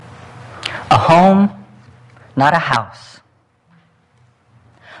A home, not a house.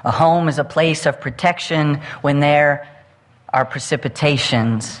 A home is a place of protection when there are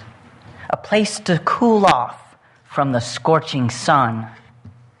precipitations, a place to cool off from the scorching sun,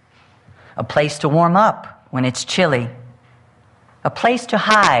 a place to warm up when it's chilly, a place to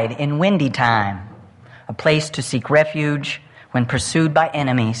hide in windy time, a place to seek refuge when pursued by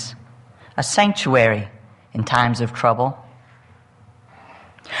enemies, a sanctuary in times of trouble,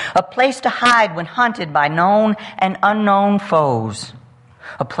 a place to hide when hunted by known and unknown foes,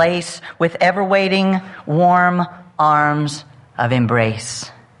 a place with ever-waiting, warm arms of embrace,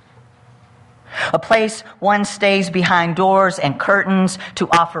 a place one stays behind doors and curtains to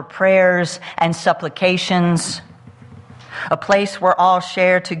offer prayers and supplications, a place where all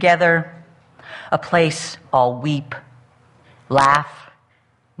share together, a place all weep, laugh,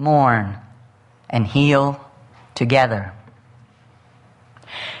 mourn, and heal together.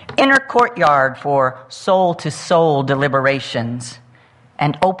 Inner courtyard for soul-to-soul deliberations,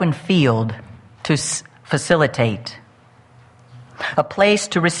 and open field to facilitate. A place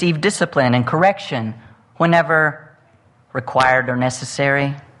to receive discipline and correction whenever required or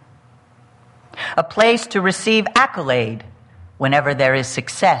necessary. A place to receive accolade whenever there is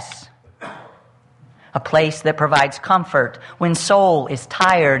success. A place that provides comfort when soul is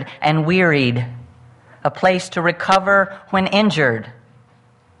tired and wearied. A place to recover when injured,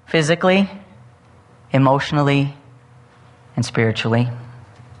 physically, emotionally, and spiritually.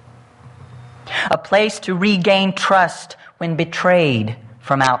 A place to regain trust when betrayed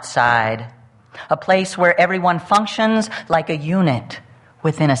from outside. A place where everyone functions like a unit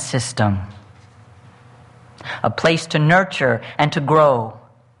within a system. A place to nurture and to grow.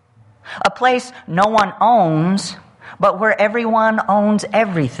 A place no one owns, but where everyone owns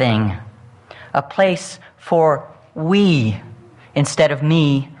everything. A place for we instead of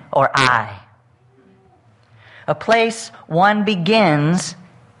me or I. A place one begins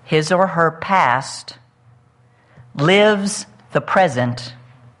his or her past, lives the present,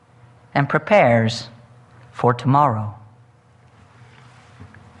 and prepares for tomorrow.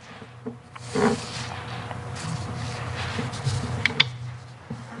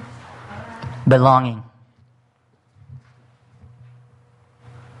 Belonging.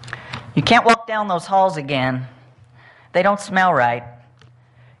 You can't walk down those halls again. They don't smell right.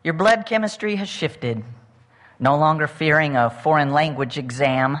 Your blood chemistry has shifted. No longer fearing a foreign language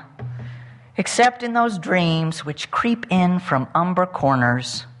exam, except in those dreams which creep in from umber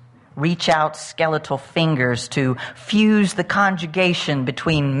corners, reach out skeletal fingers to fuse the conjugation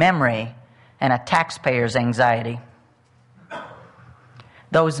between memory and a taxpayer's anxiety.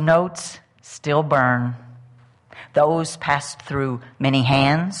 Those notes still burn. Those passed through many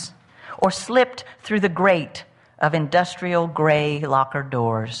hands or slipped through the grate of industrial gray locker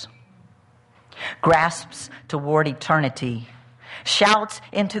doors. Grasps toward eternity, shouts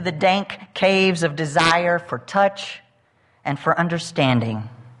into the dank caves of desire for touch and for understanding.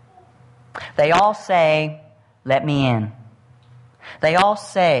 They all say, "Let me in." They all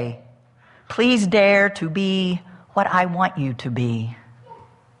say, "Please dare to be what I want you to be."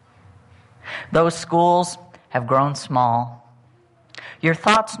 Those schools have grown small. Your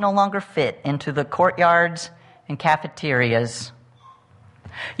thoughts no longer fit into the courtyards and cafeterias.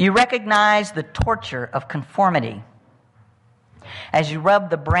 You recognize the torture of conformity. As you rub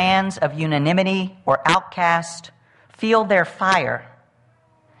the brands of unanimity or outcast, feel their fire,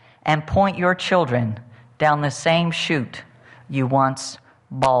 and point your children down the same chute you once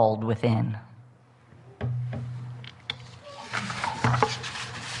bawled within.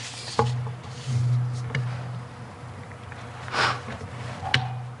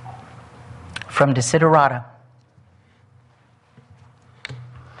 From Desiderata.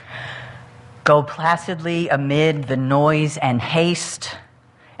 Go placidly amid the noise and haste,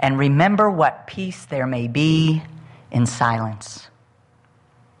 and remember what peace there may be in silence.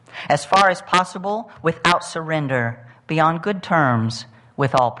 As far as possible, without surrender, be on good terms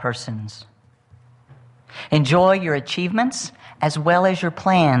with all persons. Enjoy your achievements as well as your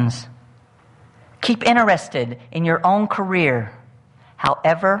plans. Keep interested in your own career,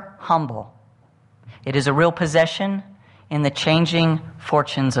 however humble. It is a real possession in the changing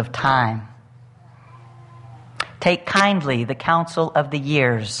fortunes of time. Take kindly the counsel of the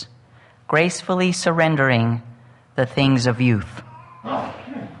years, gracefully surrendering the things of youth.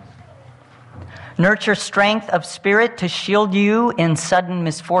 Nurture strength of spirit to shield you in sudden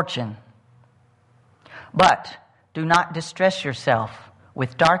misfortune. But do not distress yourself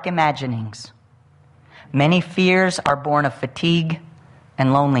with dark imaginings. Many fears are born of fatigue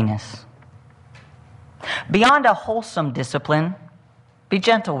and loneliness. Beyond a wholesome discipline, be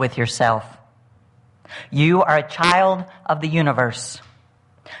gentle with yourself You are a child of the universe.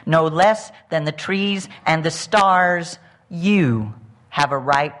 No less than the trees and the stars, you have a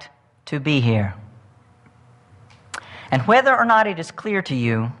right to be here. And whether or not it is clear to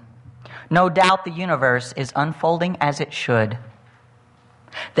you, no doubt the universe is unfolding as it should.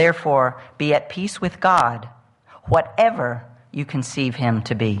 Therefore, be at peace with God, whatever you conceive him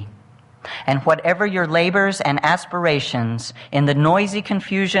to be. And whatever your labors and aspirations in the noisy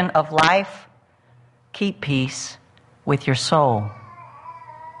confusion of life, keep peace with your soul.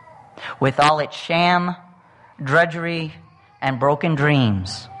 With all its sham, drudgery, and broken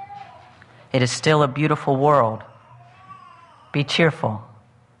dreams, it is still a beautiful world. Be cheerful.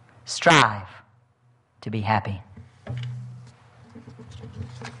 Strive to be happy.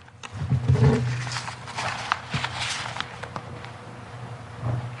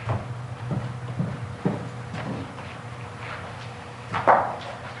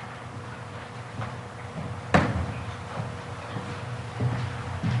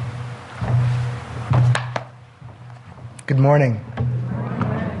 Good morning.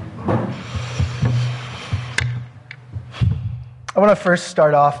 I want to first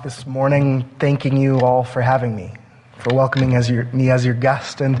start off this morning thanking you all for having me, for welcoming me as your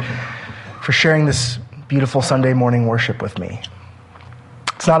guest, and for sharing this beautiful Sunday morning worship with me.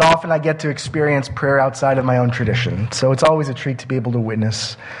 It's not often I get to experience prayer outside of my own tradition, so it's always a treat to be able to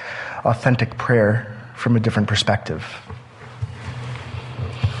witness authentic prayer from a different perspective.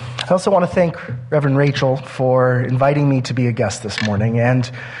 I also want to thank Reverend Rachel for inviting me to be a guest this morning and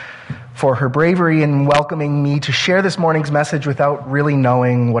for her bravery in welcoming me to share this morning's message without really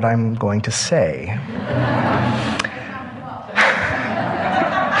knowing what I'm going to say.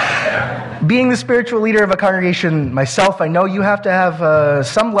 Being the spiritual leader of a congregation myself, I know you have to have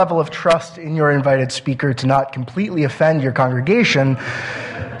some level of trust in your invited speaker to not completely offend your congregation.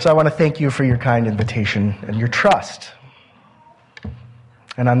 So I want to thank you for your kind invitation and your trust.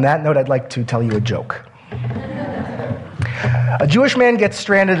 And on that note, I'd like to tell you a joke. A Jewish man gets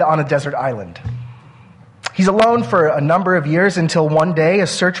stranded on a desert island. He's alone for a number of years until one day a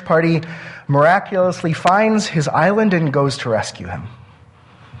search party miraculously finds his island and goes to rescue him.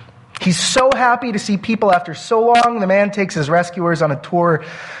 He's so happy to see people after so long, the man takes his rescuers on a tour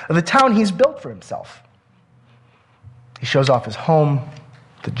of the town he's built for himself. He shows off his home,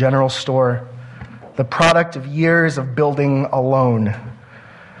 the general store, the product of years of building alone.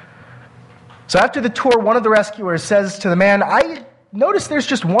 So after the tour, one of the rescuers says to the man, "I noticed there's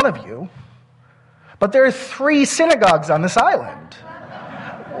just one of you, but there are 3 synagogues on this island.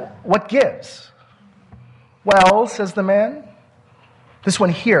 What gives?" "Well," says the man, "this one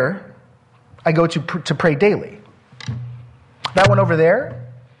here, I go to pray daily. That one over there,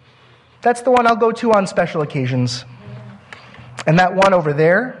 that's the one I'll go to on special occasions. And that one over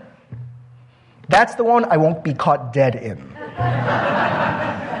there, that's the one I won't be caught dead in."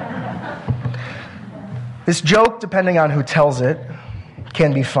 This joke, depending on who tells it,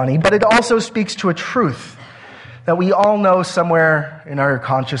 can be funny, but it also speaks to a truth that we all know somewhere in our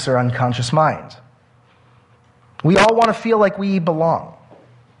conscious or unconscious mind. We all want to feel like we belong,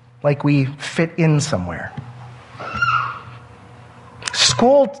 like we fit in somewhere.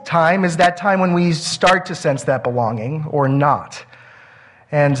 School time is that time when we start to sense that belonging or not.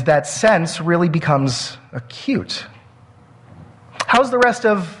 And that sense really becomes acute. How's the rest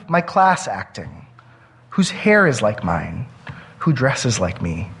of my class acting? Whose hair is like mine? Who dresses like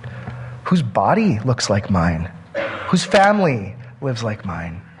me? Whose body looks like mine? Whose family lives like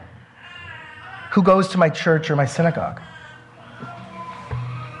mine? Who goes to my church or my synagogue?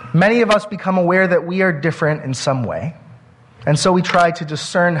 Many of us become aware that we are different in some way, and so we try to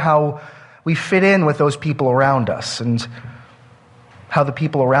discern how we fit in with those people around us and how the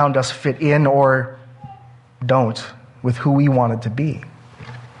people around us fit in or don't with who we wanted to be.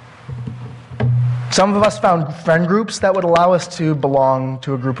 Some of us found friend groups that would allow us to belong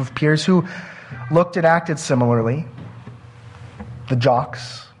to a group of peers who looked and acted similarly. The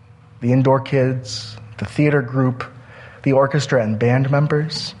jocks, the indoor kids, the theater group, the orchestra and band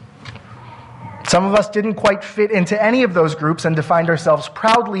members. Some of us didn't quite fit into any of those groups and defined ourselves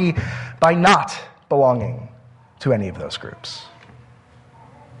proudly by not belonging to any of those groups.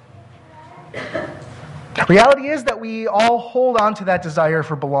 Reality is that we all hold on to that desire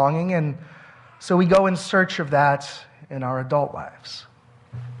for belonging, and so we go in search of that in our adult lives.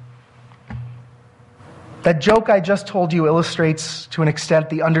 That joke I just told you illustrates to an extent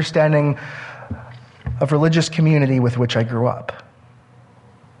the understanding of religious community with which I grew up.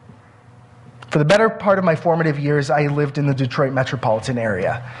 For the better part of my formative years, I lived in the Detroit metropolitan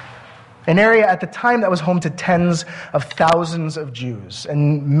area. an area at the time that was home to tens of thousands of Jews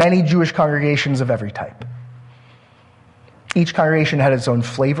and many Jewish congregations of every type. Each congregation had its own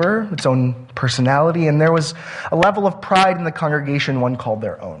flavor, its own personality, and there was a level of pride in the congregation one called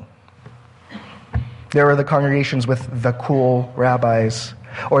their own. There were the congregations with the cool rabbis,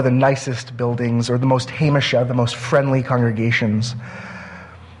 or the nicest buildings, or the most hamisha, the most friendly congregations.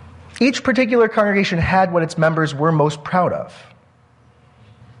 Each particular congregation had what its members were most proud of.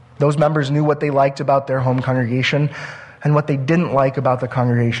 Those members knew what they liked about their home congregation and what they didn't like about the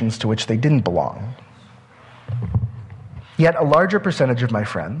congregations to which they didn't belong. Yet a larger percentage of my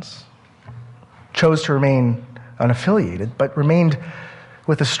friends chose to remain unaffiliated, but remained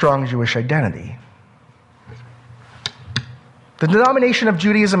with a strong Jewish identity. The denomination of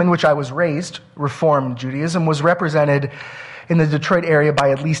Judaism in which I was raised, Reform Judaism, was represented in the Detroit area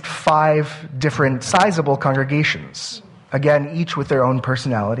by at least 5 different sizable congregations. Again, each with their own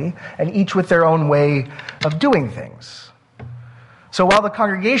personality and each with their own way of doing things. So while the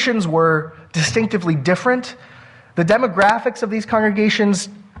congregations were distinctively different, the demographics of these congregations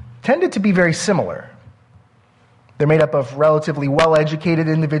tended to be very similar. They're made up of relatively well-educated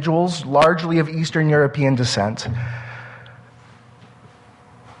individuals, largely of Eastern European descent.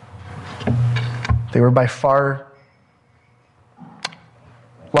 They were by far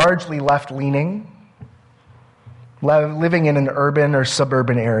largely left-leaning, living in an urban or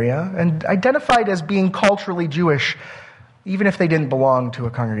suburban area, and identified as being culturally Jewish, even if they didn't belong to a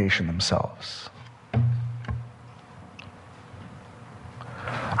congregation themselves.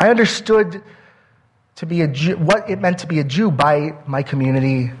 I understood to be a Jew, what it meant to be a Jew by my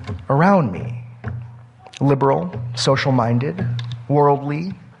community around me. Liberal, social-minded,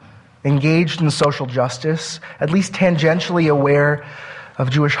 worldly, engaged in social justice, at least tangentially aware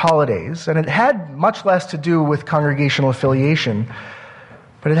of Jewish holidays. And it had much less to do with congregational affiliation,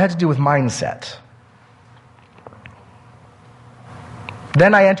 but it had to do with mindset.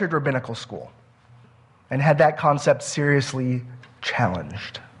 Then I entered rabbinical school and had that concept seriously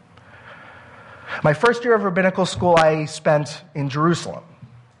challenged. My first year of rabbinical school I spent in Jerusalem,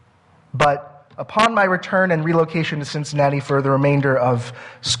 but upon my return and relocation to Cincinnati for the remainder of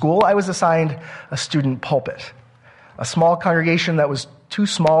school, I was assigned a student pulpit, a small congregation that was too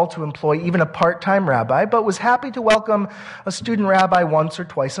small to employ even a part-time rabbi, but was happy to welcome a student rabbi once or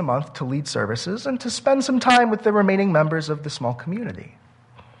twice a month to lead services and to spend some time with the remaining members of the small community.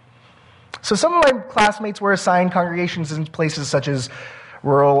 So some of my classmates were assigned congregations in places such as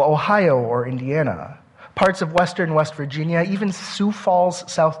rural Ohio or Indiana, parts of western West Virginia, even Sioux Falls,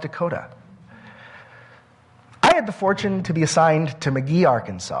 South Dakota. I had the fortune to be assigned to McGee,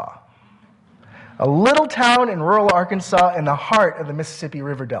 Arkansas, a little town in rural Arkansas in the heart of the Mississippi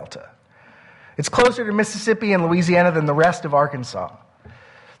River Delta. It's closer to Mississippi and Louisiana than the rest of Arkansas.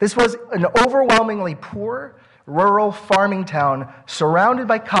 This was an overwhelmingly poor, rural farming town surrounded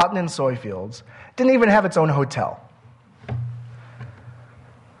by cotton and soy fields. It didn't even have its own hotel.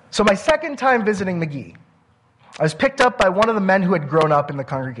 So my second time visiting McGee, I was picked up by one of the men who had grown up in the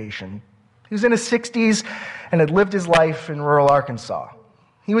congregation. He was in his 60s and had lived his life in rural Arkansas.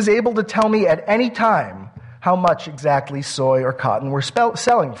 He was able to tell me at any time how much exactly soy or cotton were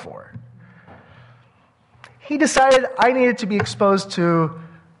selling for. He decided I needed to be exposed to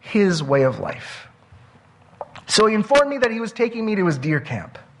his way of life. So he informed me that he was taking me to his deer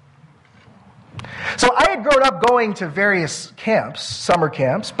camp. So I had grown up going to various camps, summer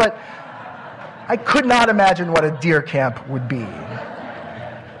camps, but I could not imagine what a deer camp would be.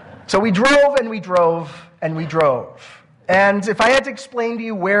 So we drove and we drove and we drove. And if I had to explain to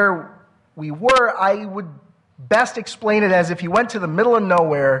you where we were, I would best explain it as if you went to the middle of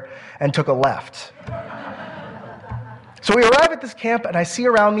nowhere and took a left. So we arrive at this camp, and I see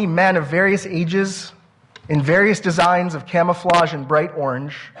around me men of various ages, in various designs of camouflage and bright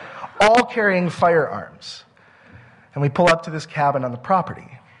orange, all carrying firearms. And we pull up to this cabin on the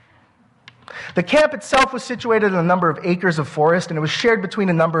property. The camp itself was situated in a number of acres of forest, and it was shared between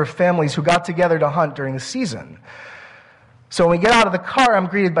a number of families who got together to hunt during the season. So when we get out of the car, I'm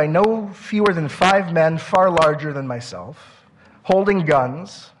greeted by no fewer than 5 men far larger than myself, holding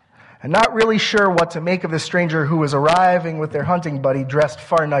guns, and not really sure what to make of this stranger who was arriving with their hunting buddy dressed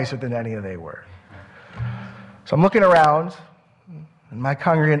far nicer than any of they were. So I'm looking around, and my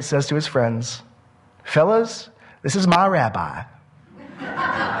congregant says to his friends, "Fellas, this is my rabbi."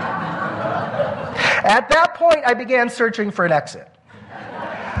 At that point, I began searching for an exit.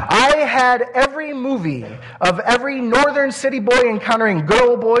 I had every movie of every northern city boy encountering good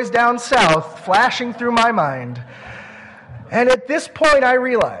old boys down south flashing through my mind. And at this point, I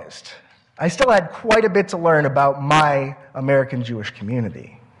realized I still had quite a bit to learn about my American Jewish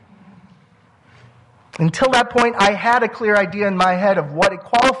community. Until that point, I had a clear idea in my head of what it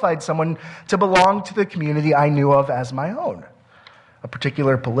qualified someone to belong to the community I knew of as my own. A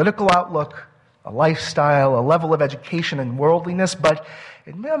particular political outlook, a lifestyle, a level of education and worldliness. But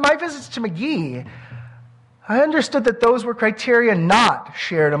in my visits to Magee, I understood that those were criteria not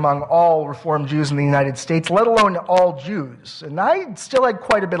shared among all Reformed Jews in the United States, let alone all Jews. And I still had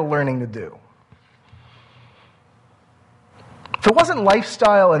quite a bit of learning to do. If it wasn't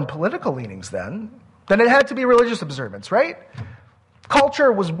lifestyle and political leanings then it had to be religious observance, right?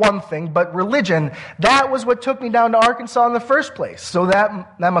 Culture was one thing, but religion, that was what took me down to Arkansas in the first place. So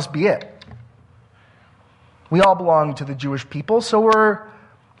that must be it. We all belong to the Jewish people, so we're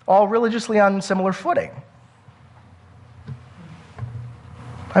all religiously on similar footing.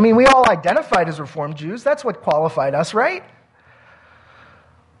 I mean, we all identified as Reformed Jews. That's what qualified us, right?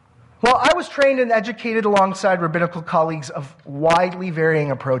 Well, I was trained and educated alongside rabbinical colleagues of widely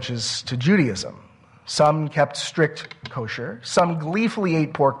varying approaches to Judaism. Some kept strict kosher. Some gleefully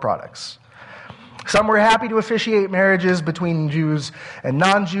ate pork products. Some were happy to officiate marriages between Jews and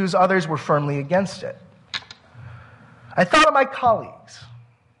non-Jews. Others were firmly against it. I thought of my colleagues,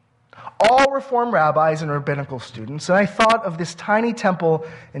 all Reform rabbis and rabbinical students, and I thought of this tiny temple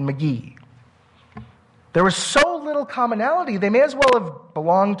in Magee. There was so little commonality, they may as well have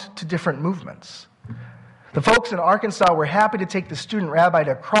belonged to different movements. The folks in Arkansas were happy to take the student rabbi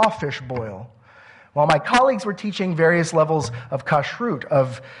to crawfish boil, while my colleagues were teaching various levels of kashrut,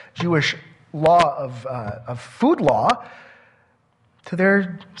 of Jewish law, of food law, to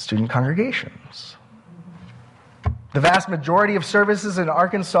their student congregations. The vast majority of services in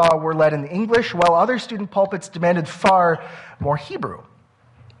Arkansas were led in English, while other student pulpits demanded far more Hebrew.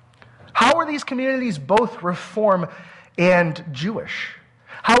 How are these communities both Reform and Jewish?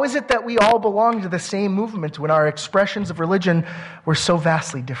 How is it that we all belong to the same movement when our expressions of religion were so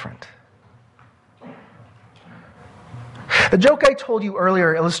vastly different? The joke I told you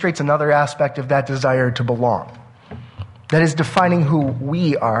earlier illustrates another aspect of that desire to belong. That is defining who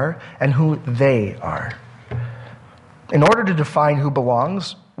we are and who they are. In order to define who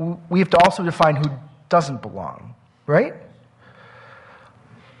belongs, we have to also define who doesn't belong, right?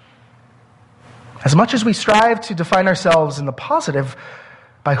 As much as we strive to define ourselves in the positive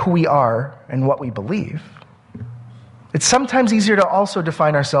by who we are and what we believe, it's sometimes easier to also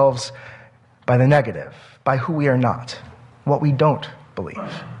define ourselves by the negative, by who we are not, what we don't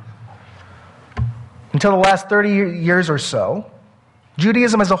believe. Until the last 30 years or so,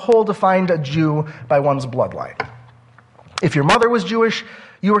 Judaism as a whole defined a Jew by one's bloodline. If your mother was Jewish,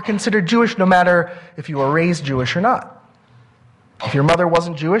 you were considered Jewish no matter if you were raised Jewish or not. If your mother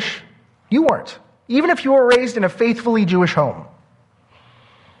wasn't Jewish, you weren't, even if you were raised in a faithfully Jewish home.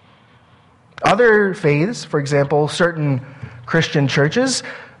 Other faiths, for example, certain Christian churches,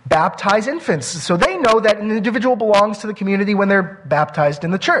 baptize infants, so they know that an individual belongs to the community when they're baptized in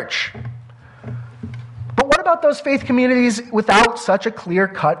the church. But what about those faith communities without such a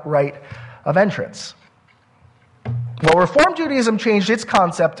clear-cut rite of entrance? Well, Reform Judaism changed its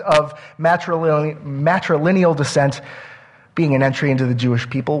concept of matrilineal descent being an entry into the Jewish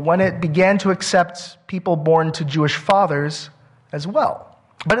people when it began to accept people born to Jewish fathers as well.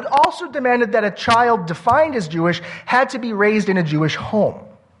 But it also demanded that a child defined as Jewish had to be raised in a Jewish home,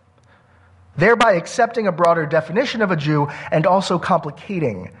 thereby accepting a broader definition of a Jew and also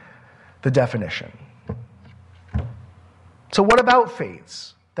complicating the definition. So what about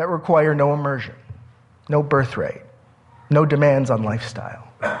faiths that require no immersion, no birthright, no demands on lifestyle?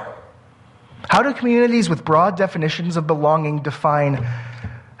 How do communities with broad definitions of belonging define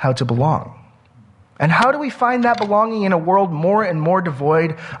how to belong? And how do we find that belonging in a world more and more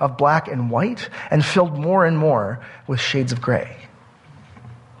devoid of black and white and filled more and more with shades of gray?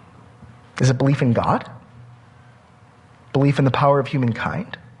 Is it belief in God? Belief in the power of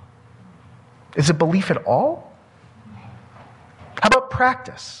humankind? Is it belief at all? How about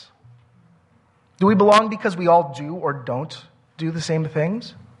practice? Do we belong because we all do or don't do the same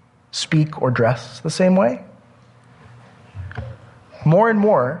things? Speak or dress the same way? More and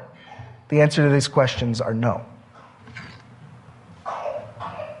more, the answer to these questions are no.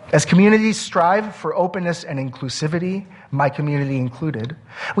 As communities strive for openness and inclusivity, my community included,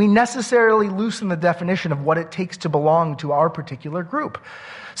 we necessarily loosen the definition of what it takes to belong to our particular group.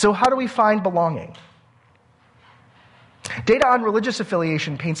 So how do we find belonging? Data on religious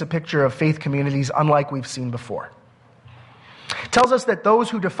affiliation paints a picture of faith communities unlike we've seen before. It tells us that those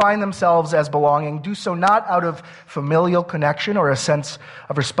who define themselves as belonging do so not out of familial connection or a sense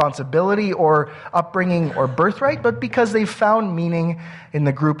of responsibility or upbringing or birthright, but because they've found meaning in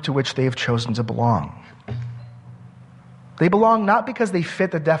the group to which they've chosen to belong. They belong not because they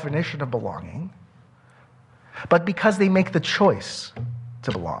fit the definition of belonging, but because they make the choice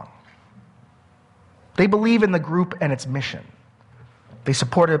to belong. They believe in the group and its mission. They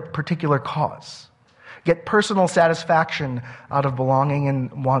support a particular cause, get personal satisfaction out of belonging,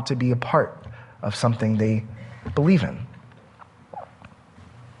 and want to be a part of something they believe in.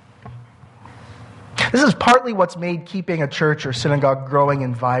 This is partly what's made keeping a church or synagogue growing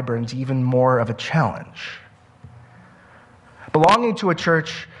and vibrant even more of a challenge. Belonging to a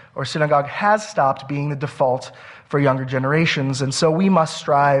church or synagogue has stopped being the default for younger generations, and so we must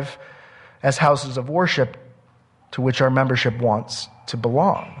strive as houses of worship to which our membership wants to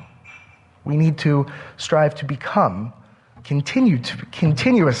belong. We need to strive to become,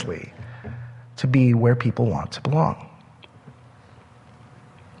 continuously to be where people want to belong.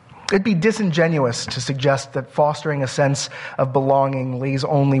 It'd be disingenuous to suggest that fostering a sense of belonging lays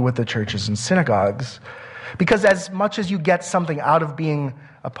only with the churches and synagogues, because as much as you get something out of being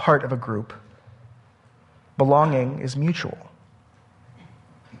a part of a group, belonging is mutual.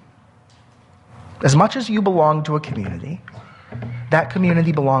 As much as you belong to a community, that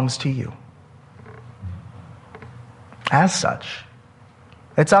community belongs to you. As such,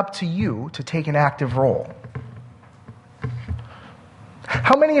 it's up to you to take an active role.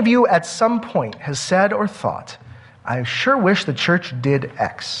 How many of you at some point has said or thought, I sure wish the church did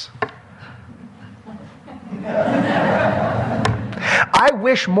X? I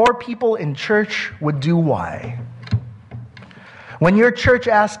wish more people in church would do Y. When your church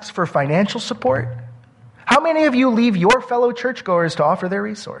asks for financial support, how many of you leave your fellow churchgoers to offer their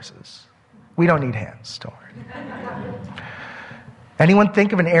resources? We don't need hands, don't worry. Anyone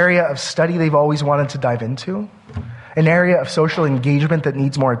think of an area of study they've always wanted to dive into? An area of social engagement that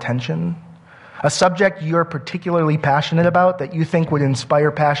needs more attention? A subject you're particularly passionate about that you think would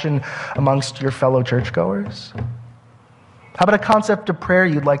inspire passion amongst your fellow churchgoers? How about a concept of prayer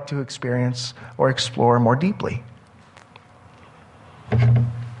you'd like to experience or explore more deeply?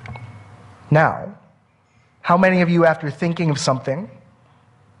 Now, how many of you, after thinking of something,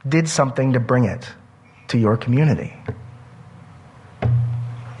 did something to bring it to your community?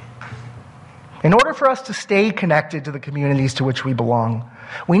 In order for us to stay connected to the communities to which we belong,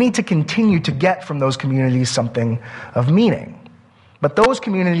 we need to continue to get from those communities something of meaning. But those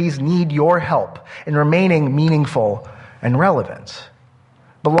communities need your help in remaining meaningful and relevant.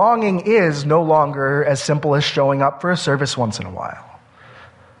 Belonging is no longer as simple as showing up for a service once in a while.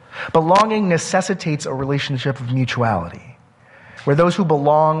 Belonging necessitates a relationship of mutuality, where those who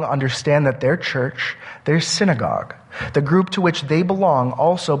belong understand that their church, their synagogue, the group to which they belong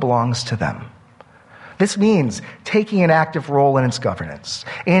also belongs to them. This means taking an active role in its governance,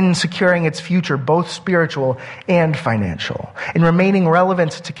 in securing its future, both spiritual and financial, in remaining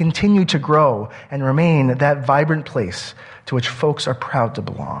relevant to continue to grow and remain that vibrant place to which folks are proud to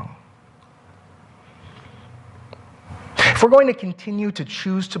belong. If we're going to continue to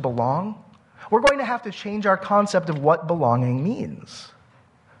choose to belong, we're going to have to change our concept of what belonging means.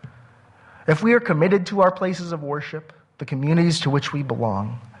 If we are committed to our places of worship, the communities to which we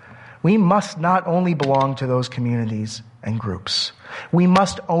belong, we must not only belong to those communities and groups, we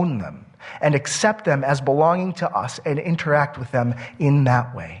must own them and accept them as belonging to us and interact with them in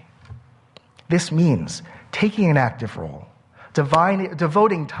that way. This means taking an active role,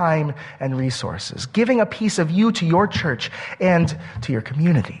 devoting time and resources, giving a piece of you to your church and to your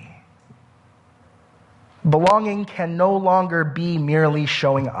community. Belonging can no longer be merely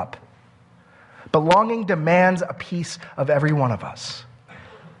showing up. Belonging demands a piece of every one of us.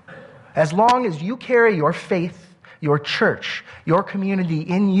 As long as you carry your faith, your church, your community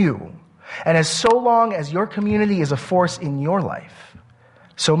in you, and as so long as your community is a force in your life,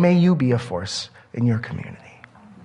 so may you be a force in your community.